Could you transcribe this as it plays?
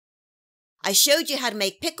I showed you how to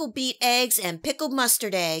make pickled beet eggs and pickled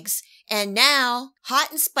mustard eggs. And now, hot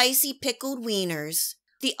and spicy pickled wieners.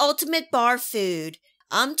 The ultimate bar food.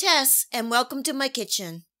 I'm Tess, and welcome to my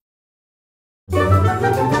kitchen.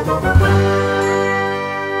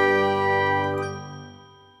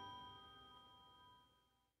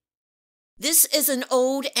 This is an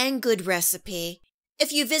old and good recipe.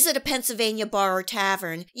 If you visit a Pennsylvania bar or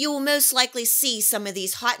tavern, you will most likely see some of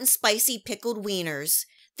these hot and spicy pickled wieners.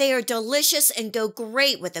 They are delicious and go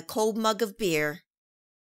great with a cold mug of beer.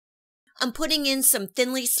 I'm putting in some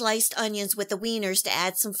thinly sliced onions with the wieners to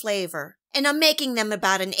add some flavor, and I'm making them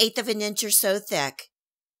about 1/8 of an inch or so thick.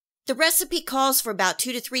 The recipe calls for about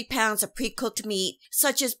 2 to 3 pounds of pre-cooked meat,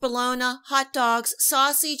 such as bologna, hot dogs,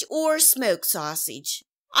 sausage, or smoked sausage.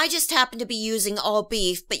 I just happen to be using all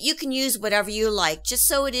beef, but you can use whatever you like, just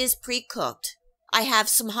so it is pre-cooked. I have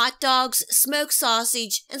some hot dogs, smoked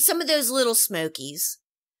sausage, and some of those little smokies.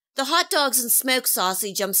 The hot dogs and smoked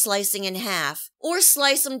sausage I'm slicing in half, or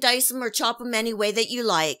slice them, dice them, or chop them any way that you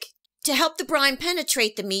like. To help the brine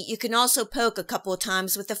penetrate the meat, you can also poke a couple of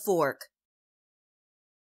times with a fork.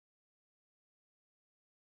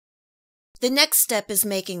 The next step is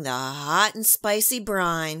making the hot and spicy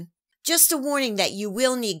brine. Just a warning that you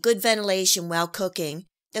will need good ventilation while cooking.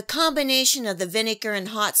 The combination of the vinegar and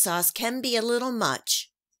hot sauce can be a little much.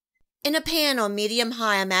 In a pan on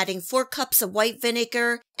medium-high, I'm adding 4 cups of white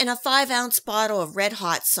vinegar and a 5-ounce bottle of red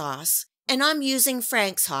hot sauce, and I'm using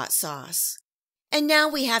Frank's hot sauce. And now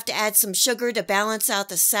we have to add some sugar to balance out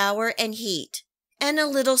the sour and heat, and a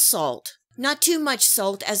little salt. Not too much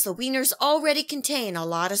salt, as the wieners already contain a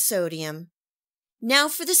lot of sodium. Now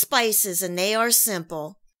for the spices, and they are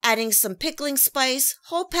simple. Adding some pickling spice,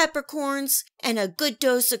 whole peppercorns, and a good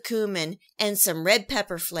dose of cumin, and some red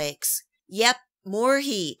pepper flakes. Yep, more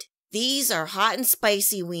heat. These are hot and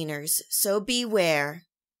spicy wieners, so beware.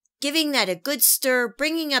 Giving that a good stir,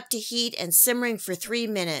 bringing up to heat, and simmering for 3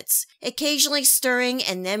 minutes, occasionally stirring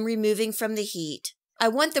and then removing from the heat. I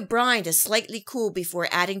want the brine to slightly cool before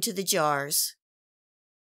adding to the jars.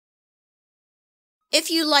 If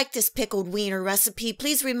you like this pickled wiener recipe,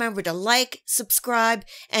 please remember to like, subscribe,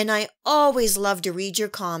 and I always love to read your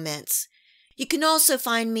comments. You can also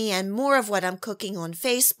find me and more of what I'm cooking on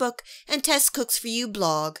Facebook and Tess Cooks For You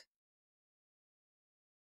blog.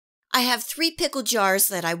 I have 3 pickle jars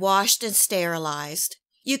that I washed and sterilized.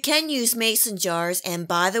 You can use mason jars, and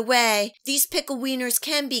by the way, these pickle wieners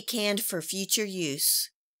can be canned for future use.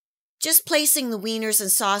 Just placing the wieners and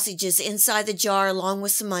sausages inside the jar along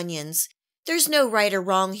with some onions. There's no right or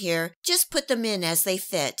wrong here, just put them in as they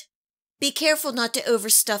fit. Be careful not to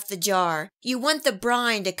overstuff the jar. You want the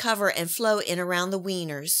brine to cover and flow in around the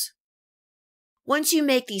wieners. Once you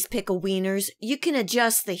make these pickle wieners, you can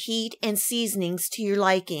adjust the heat and seasonings to your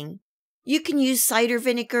liking. You can use cider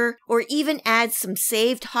vinegar or even add some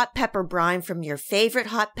saved hot pepper brine from your favorite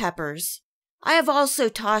hot peppers. I have also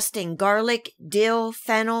tossed in garlic, dill,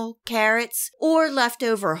 fennel, carrots, or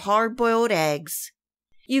leftover hard-boiled eggs.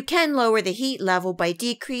 You can lower the heat level by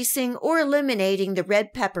decreasing or eliminating the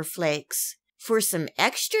red pepper flakes. For some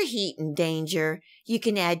extra heat and danger, you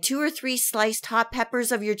can add 2 or 3 sliced hot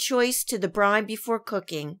peppers of your choice to the brine before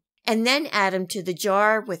cooking, and then add them to the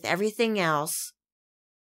jar with everything else.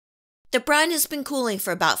 The brine has been cooling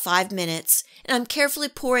for about 5 minutes, and I'm carefully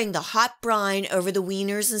pouring the hot brine over the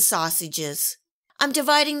wieners and sausages. I'm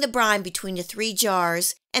dividing the brine between the 3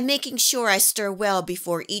 jars and making sure I stir well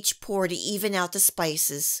before each pour to even out the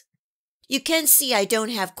spices. You can see I don't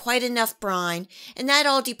have quite enough brine, and that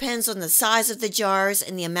all depends on the size of the jars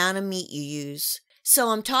and the amount of meat you use. So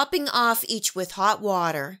I'm topping off each with hot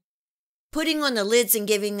water, putting on the lids and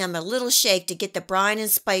giving them a little shake to get the brine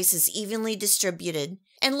and spices evenly distributed,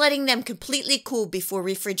 and letting them completely cool before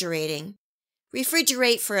refrigerating.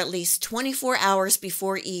 Refrigerate for at least 24 hours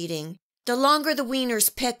before eating. The longer the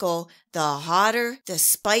wieners pickle, the hotter, the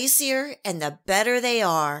spicier, and the better they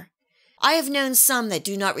are. I have known some that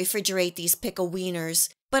do not refrigerate these pickle wieners,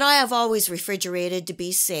 but I have always refrigerated to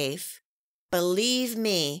be safe. Believe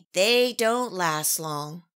me, they don't last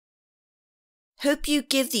long. Hope you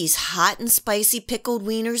give these hot and spicy pickled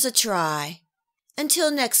wieners a try.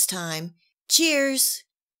 Until next time, cheers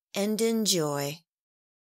and enjoy.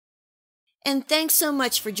 And thanks so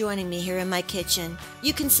much for joining me here in my kitchen.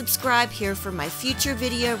 You can subscribe here for my future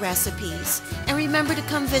video recipes. And remember to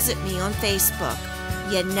come visit me on Facebook.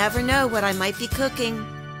 You never know what I might be cooking.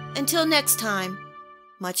 Until next time,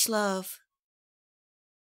 much love.